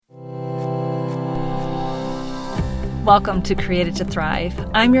Welcome to Created to Thrive.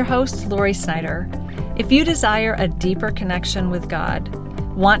 I'm your host, Lori Snyder. If you desire a deeper connection with God,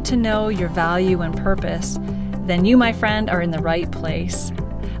 want to know your value and purpose, then you, my friend, are in the right place.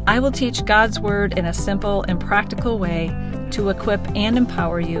 I will teach God's Word in a simple and practical way to equip and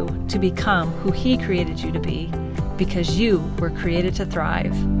empower you to become who He created you to be, because you were created to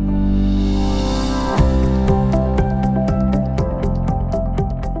thrive.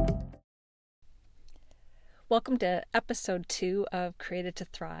 Welcome to episode 2 of Created to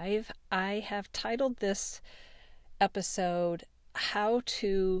Thrive. I have titled this episode, How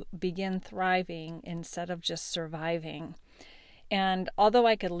to Begin Thriving Instead of Just Surviving. And although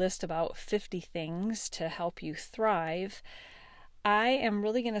I could list about 50 things to help you thrive, I am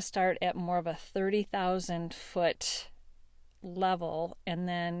really going to start at more of a 30,000 foot level and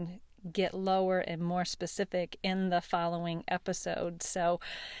then get lower and more specific in the following episodes. So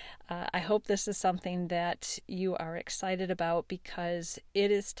I hope this is something that you are excited about, because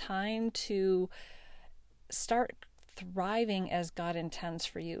it is time to start thriving as God intends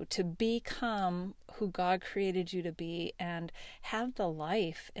for you, to become who God created you to be and have the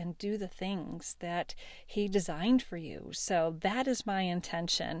life and do the things that He designed for you. So that is my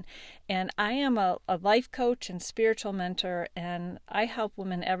intention. And I am a life coach and spiritual mentor, and I help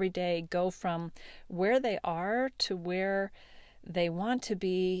women every day go from where they are to where they want to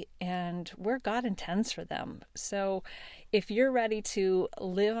be and where God intends for them. So if you're ready to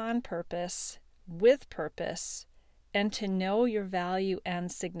live on purpose, with purpose, and to know your value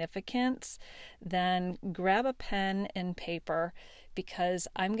and significance, then grab a pen and paper, because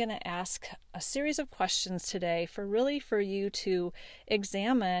I'm going to ask a series of questions today for you to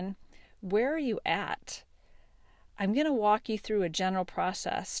examine, where are you at? I'm going to walk you through a general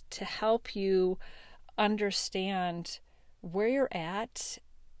process to help you understand where you're at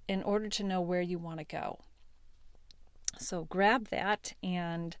in order to know where you want to go. So grab that,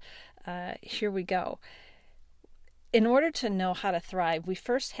 and here we go. In order to know how to thrive, we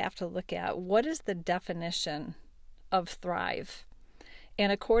first have to look at, what is the definition of thrive?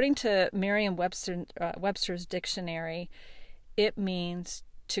 And according to Merriam-Webster's dictionary, it means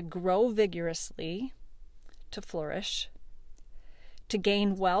to grow vigorously, to flourish, to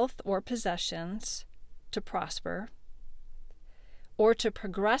gain wealth or possessions, to prosper, or to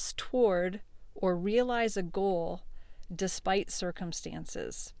progress toward or realize a goal despite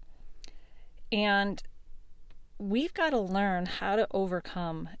circumstances. And we've got to learn how to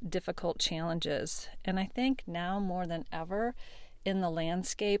overcome difficult challenges. And I think now more than ever, in the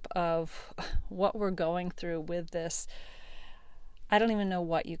landscape of what we're going through with this, I don't even know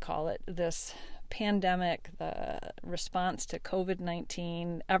what you call it, this pandemic, the response to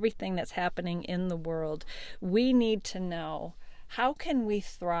COVID-19, everything that's happening in the world, we need to know, how can we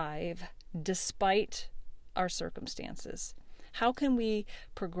thrive despite our circumstances? How can we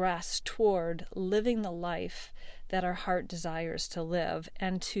progress toward living the life that our heart desires to live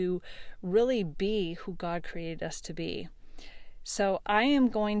and to really be who God created us to be? So I am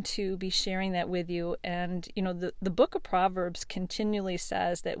going to be sharing that with you. And, the book of Proverbs continually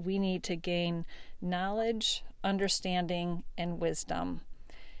says that we need to gain knowledge, understanding, and wisdom.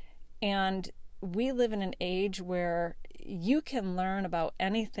 And we live in an age where you can learn about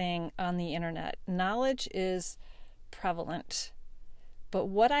anything on the internet. Knowledge is prevalent. But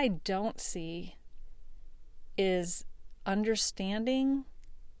what I don't see is understanding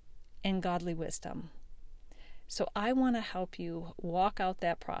and godly wisdom. So I want to help you walk out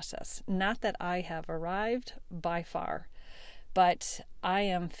that process. Not that I have arrived by far, but I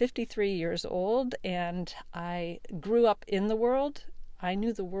am 53 years old and I grew up in the world. I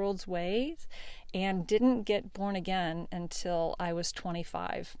knew the world's ways and didn't get born again until I was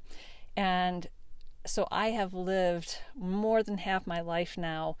 25. And so I have lived more than half my life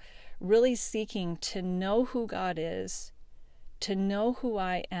now really seeking to know who God is, to know who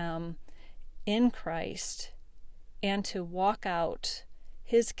I am in Christ, and to walk out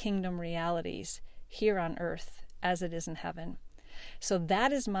His kingdom realities here on earth as it is in heaven. So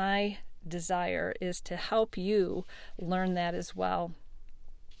that is my desire, is to help you learn that as well.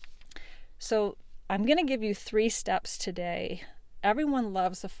 So I'm going to give you 3 steps today. Everyone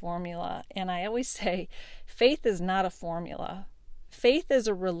loves a formula, and I always say faith is not a formula. Faith is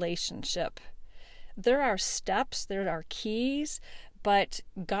a relationship. There are steps, there are keys, but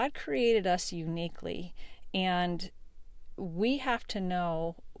God created us uniquely, and we have to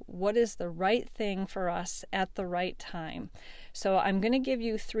know what is the right thing for us at the right time. So I'm going to give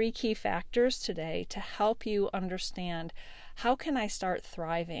you 3 key factors today to help you understand, how can I start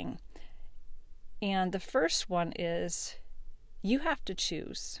thriving? And the first one is, you have to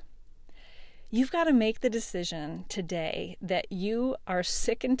choose. You've got to make the decision today that you are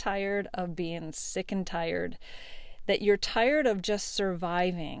sick and tired of being sick and tired, that you're tired of just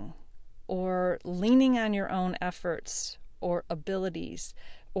surviving or leaning on your own efforts or abilities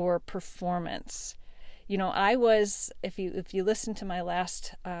or performance. I was, if you listen to my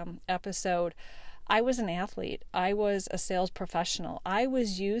last episode, I was an athlete. I was a sales professional. I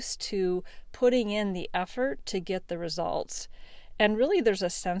was used to putting in the effort to get the results. And really, there's a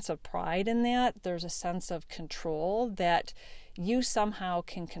sense of pride in that. There's a sense of control that you somehow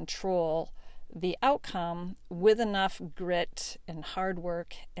can control the outcome with enough grit and hard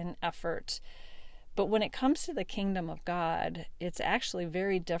work and effort. But when it comes to the kingdom of God, it's actually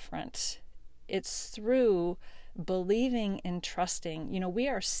very different. It's through believing and trusting. We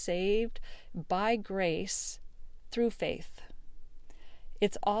are saved by grace through faith.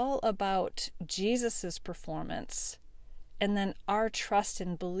 It's all about Jesus's performance and then our trust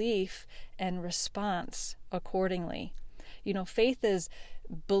and belief and response accordingly. Faith is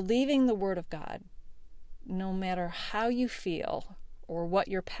believing the Word of God, no matter how you feel or what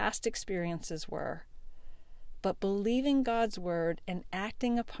your past experiences were, but believing God's Word and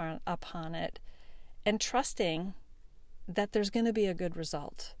acting upon it and trusting that there's going to be a good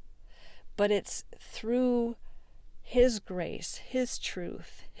result. But it's through His grace, His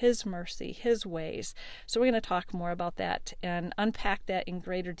truth, His mercy, His ways. So we're going to talk more about that and unpack that in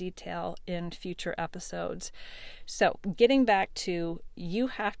greater detail in future episodes. So getting back to, you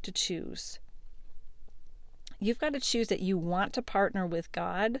have to choose. You've got to choose that you want to partner with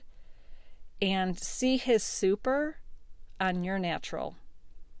God and see His super on your natural.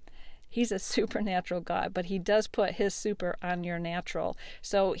 He's a supernatural God, but He does put His super on your natural.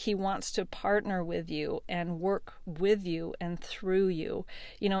 So He wants to partner with you and work with you and through you.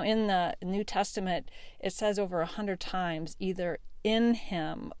 In the New Testament, it says over 100 times, either in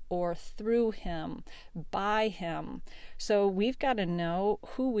Him or through Him, by Him. So we've got to know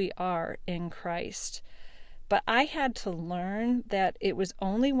who we are in Christ. But I had to learn that it was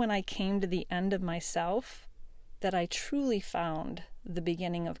only when I came to the end of myself that I truly found the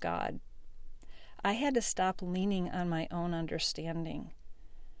beginning of God. I had to stop leaning on my own understanding,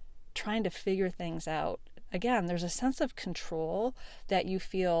 trying to figure things out. Again, there's a sense of control that you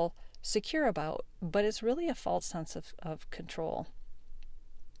feel secure about, but it's really a false sense of control.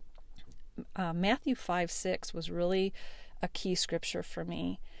 Matthew 5:6 was really a key scripture for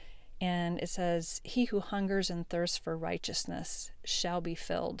me. And it says, "He who hungers and thirsts for righteousness shall be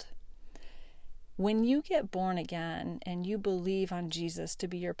filled." When you get born again and you believe on Jesus to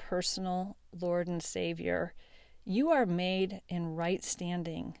be your personal Lord and Savior, you are made in right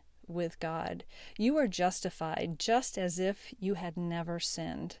standing with God. You are justified just as if you had never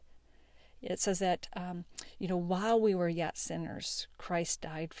sinned. It says that, while we were yet sinners, Christ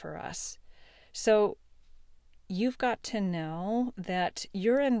died for us. So you've got to know that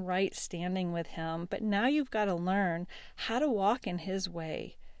you're in right standing with Him, but now you've got to learn how to walk in His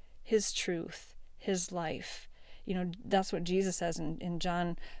way, His truth, His life. That's what Jesus says in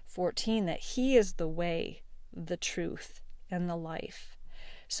John 14, that He is the way, the truth, and the life.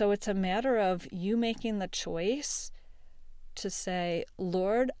 So it's a matter of you making the choice to say,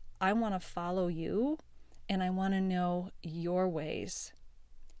 Lord, I want to follow You, and I want to know Your ways,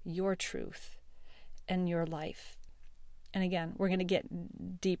 Your truth, and Your life. And again, we're going to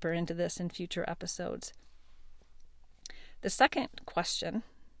get deeper into this in future episodes. The second question,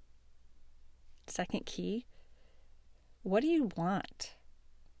 second key, what do you want?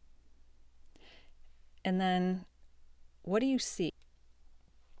 And then, what do you see?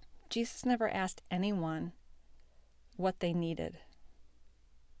 Jesus never asked anyone what they needed.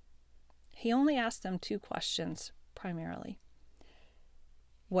 He only asked them two questions primarily.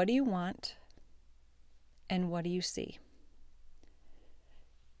 What do you want? And what do you see?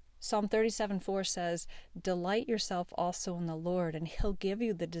 Psalm 37:4 says, "Delight yourself also in the Lord, and He'll give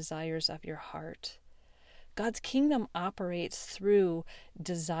you the desires of your heart." God's kingdom operates through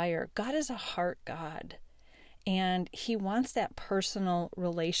desire. God is a heart God, and He wants that personal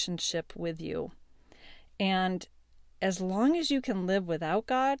relationship with you. And as long as you can live without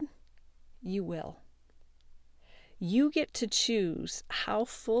God, you will. You get to choose how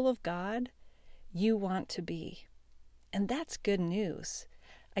full of God you want to be. And that's good news.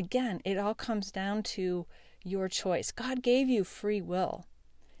 Again, it all comes down to your choice. God gave you free will,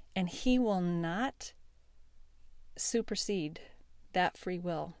 and He will not supersede that free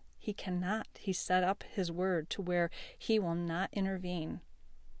will. He cannot. He set up His word to where He will not intervene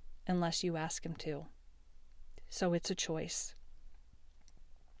unless you ask Him to. So it's a choice.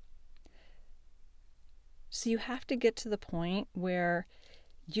 So you have to get to the point where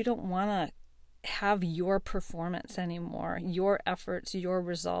you don't want to have your performance anymore, your efforts, your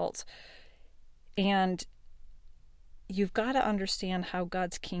results. And you've got to understand how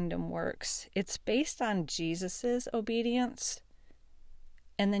God's kingdom works. It's based on Jesus's obedience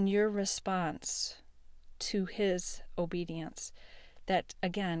and then your response to his obedience. That,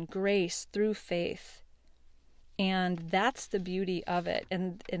 again, grace through faith. And that's the beauty of it.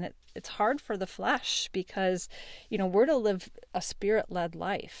 And it's hard for the flesh because, we're to live a spirit-led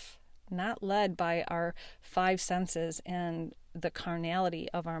life, not led by our five senses and the carnality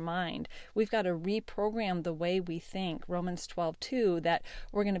of our mind. We've got to reprogram the way we think. Romans 12:2, that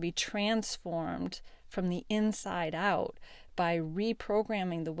we're going to be transformed from the inside out by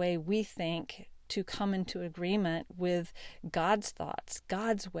reprogramming the way we think to come into agreement with God's thoughts,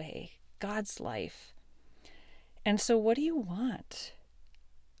 God's way, God's life. And so what do you want?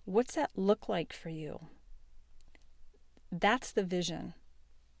 What's that look like for you? That's the vision.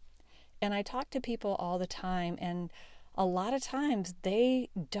 And I talk to people all the time, and a lot of times they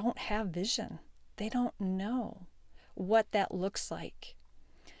don't have vision. They don't know what that looks like.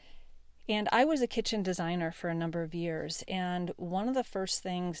 And I was a kitchen designer for a number of years, and one of the first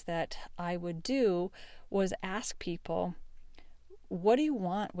things that I would do was ask people, what do you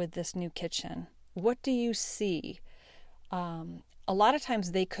want with this new kitchen? What do you see? A lot of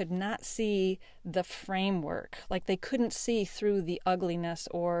times they could not see the framework, like they couldn't see through the ugliness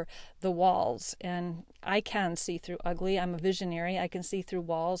or the walls. And I can see through ugly. I'm a visionary. I can see through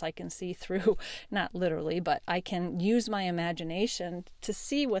walls. I can see through, not literally, but I can use my imagination to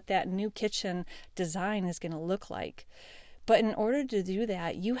see what that new kitchen design is going to look like. But in order to do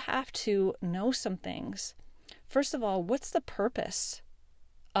that, you have to know some things. First of all, what's the purpose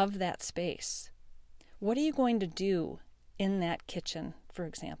of that space? What are you going to do in that kitchen, for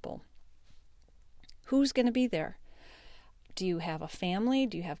example? Who's going to be there? Do you have a family?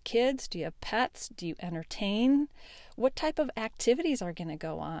 Do you have kids? Do you have pets? Do you entertain? What type of activities are going to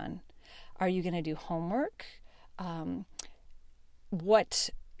go on? Are you going to do homework?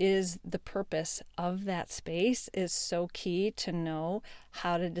 What is the purpose of that space is so key to know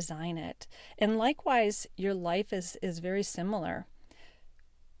how to design it. And likewise, your life is very similar.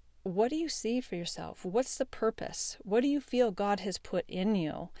 What do you see for yourself? What's the purpose? What do you feel God has put in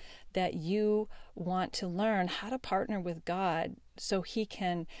you that you want to learn how to partner with God so he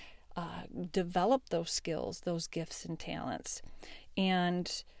can develop those skills, those gifts and talents?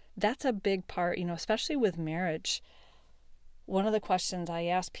 And that's a big part, especially with marriage. One of the questions I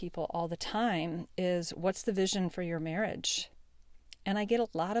ask people all the time is, what's the vision for your marriage? And I get a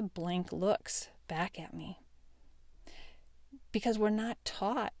lot of blank looks back at me. Because we're not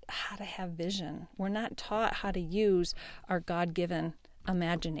taught how to have vision. We're not taught how to use our God-given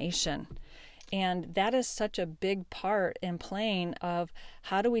imagination. And that is such a big part in playing of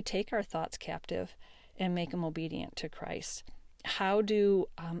how do we take our thoughts captive and make them obedient to Christ? How do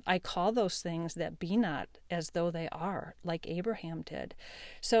I call those things that be not as though they are, like Abraham did?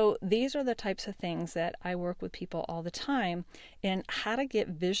 So these are the types of things that I work with people all the time in how to get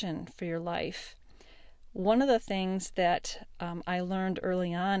vision for your life. One of the things that I learned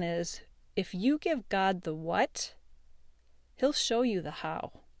early on is if you give God the what, he'll show you the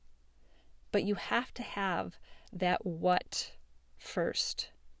how. But you have to have that what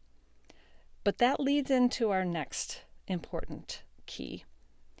first. But that leads into our next important key,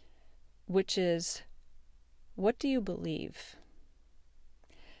 which is, what do you believe?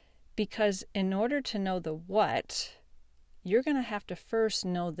 Because in order to know the what, you're going to have to first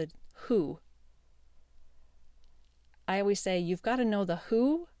know the who. I always say you've got to know the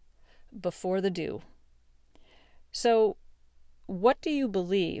who before the do. So what do you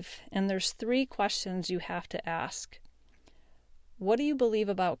believe? And there's 3 questions you have to ask. What do you believe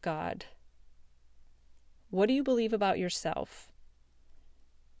about God? What do you believe about yourself?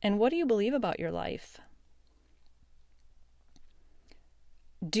 And what do you believe about your life?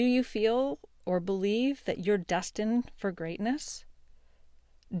 Do you feel or believe that you're destined for greatness?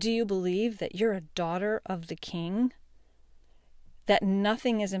 Do you believe that you're a daughter of the King? That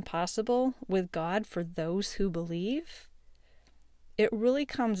nothing is impossible with God for those who believe? It really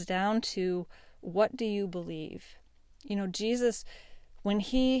comes down to, what do you believe? Jesus, when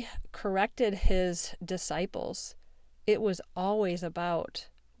he corrected his disciples, it was always about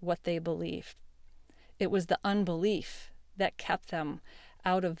what they believed. It was the unbelief that kept them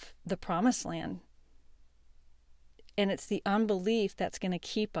out of the promised land. And it's the unbelief that's going to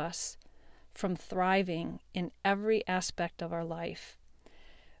keep us from thriving in every aspect of our life.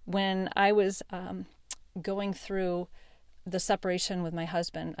 When I was going through the separation with my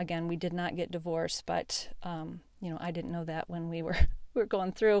husband, again, we did not get divorced, but I didn't know that when we were we were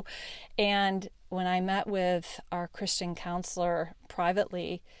going through. And when I met with our Christian counselor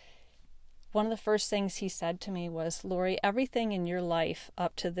privately, one of the first things he said to me was, Lori, everything in your life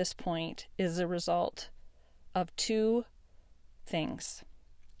up to this point is a result of two things: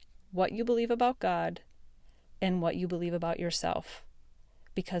 what you believe about God and what you believe about yourself.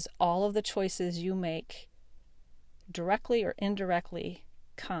 Because all of the choices you make, directly or indirectly,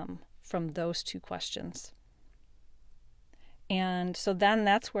 come from those two questions. And so then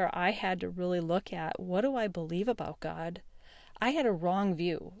that's where I had to really look at, what do I believe about God? I had a wrong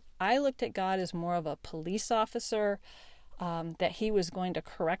view. I looked at God as more of a police officer, that he was going to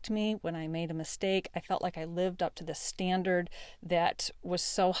correct me when I made a mistake. I felt like I lived up to the standard that was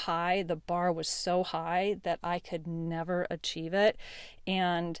so high, the bar was so high that I could never achieve it.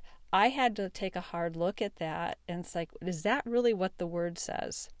 And I had to take a hard look at that, and it's like, is that really what the word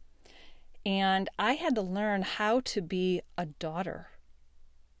says? And I had to learn how to be a daughter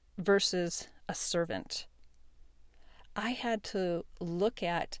versus a servant. I had to look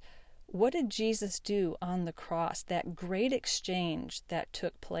at, what did Jesus do on the cross, that great exchange that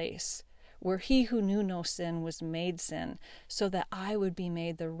took place, where he who knew no sin was made sin, so that I would be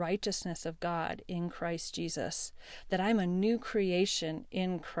made the righteousness of God in Christ Jesus, that I'm a new creation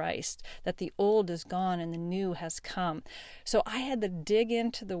in Christ, that the old is gone and the new has come. So I had to dig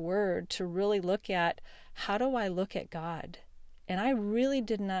into the Word to really look at, how do I look at God? And I really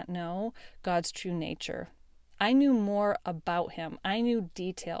did not know God's true nature. I knew more about him. I knew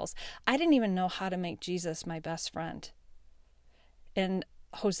details. I didn't even know how to make Jesus my best friend. And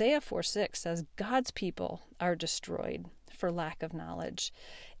Hosea 4:6 says, God's people are destroyed for lack of knowledge.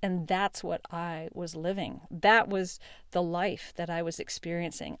 And that's what I was living. That was the life that I was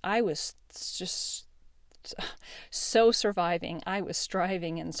experiencing. I was just so surviving. I was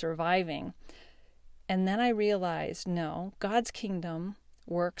striving and surviving. And then I realized, no, God's kingdom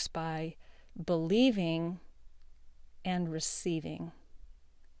works by believing and receiving,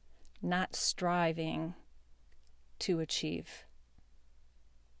 not striving to achieve.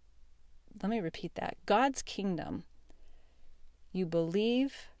 Let me repeat that. God's kingdom, you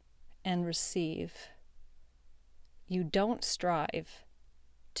believe and receive. You don't strive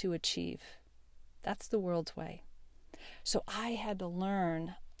to achieve. That's the world's way. So I had to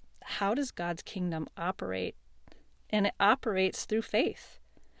learn, how does God's kingdom operate? And it operates through faith.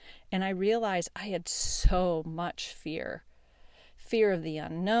 And I realized I had so much fear. Fear of the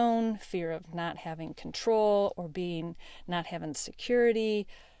unknown, fear of not having control or not having security,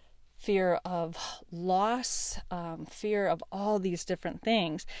 fear of loss, fear of all these different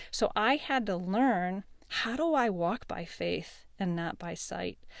things. So I had to learn, how do I walk by faith and not by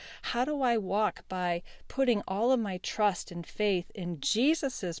sight? How do I walk by putting all of my trust and faith in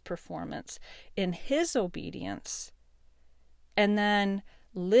Jesus's performance, in his obedience, and then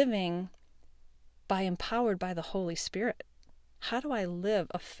living by empowered by the Holy Spirit? How do I live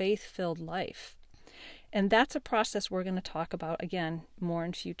a faith-filled life? And that's a process we're going to talk about, again, more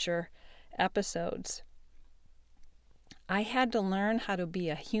in future episodes. I had to learn how to be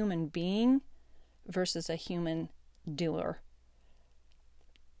a human being versus a human doer.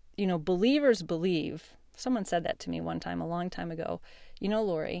 You know, believers believe. Someone said that to me one time, a long time ago. You know,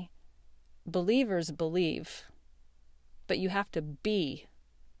 Lori, believers believe, but you have to be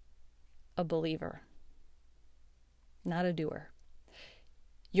a believer, not a doer.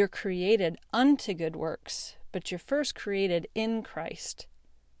 You're created unto good works, but you're first created in Christ.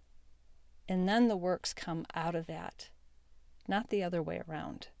 And then the works come out of that, not the other way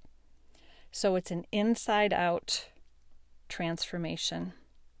around. So it's an inside-out transformation.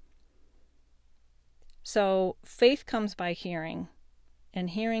 So faith comes by hearing,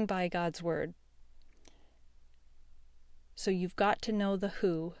 and hearing by God's word. So you've got to know the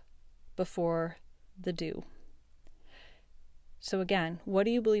who before the do. So again, what do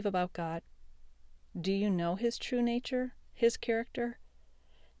you believe about God? Do you know his true nature, his character?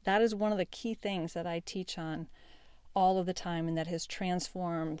 That is one of the key things that I teach on all of the time, and that has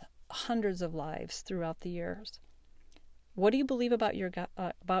transformed hundreds of lives throughout the years. What do you believe about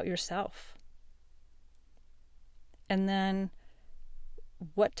yourself? And then,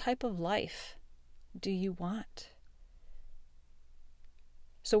 what type of life do you want?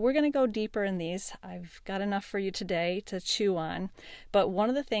 So we're going to go deeper in these. I've got enough for you today to chew on. But one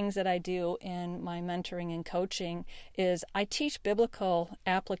of the things that I do in my mentoring and coaching is I teach biblical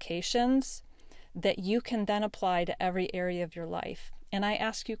applications that you can then apply to every area of your life. And I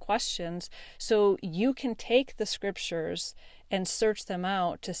ask you questions so you can take the scriptures and search them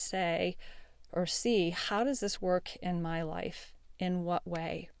out to say or see, how does this work in my life? In what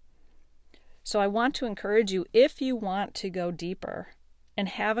way? So I want to encourage you, if you want to go deeper, and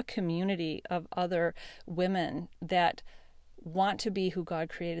have a community of other women that want to be who God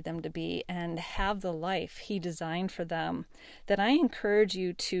created them to be and have the life He designed for them, then I encourage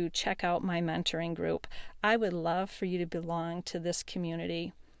you to check out my mentoring group. I would love for you to belong to this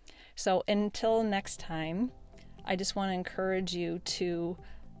community. So until next time, I just want to encourage you to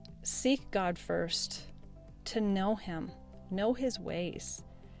seek God first, to know Him, know His ways,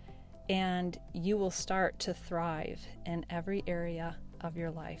 and you will start to thrive in every area of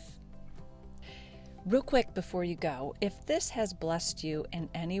your life. Real quick before you go, if this has blessed you in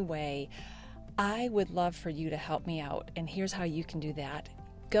any way, I would love for you to help me out. And here's how you can do that.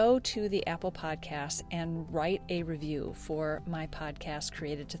 Go to the Apple Podcasts and write a review for my podcast,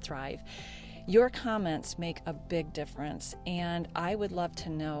 Created to Thrive. Your comments make a big difference, and I would love to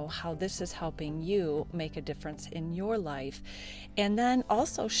know how this is helping you make a difference in your life. And then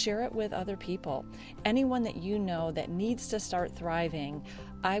also share it with other people. Anyone that you know that needs to start thriving,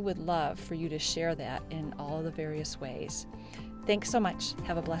 I would love for you to share that in all the various ways. Thanks so much.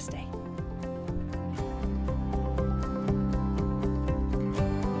 Have a blessed day.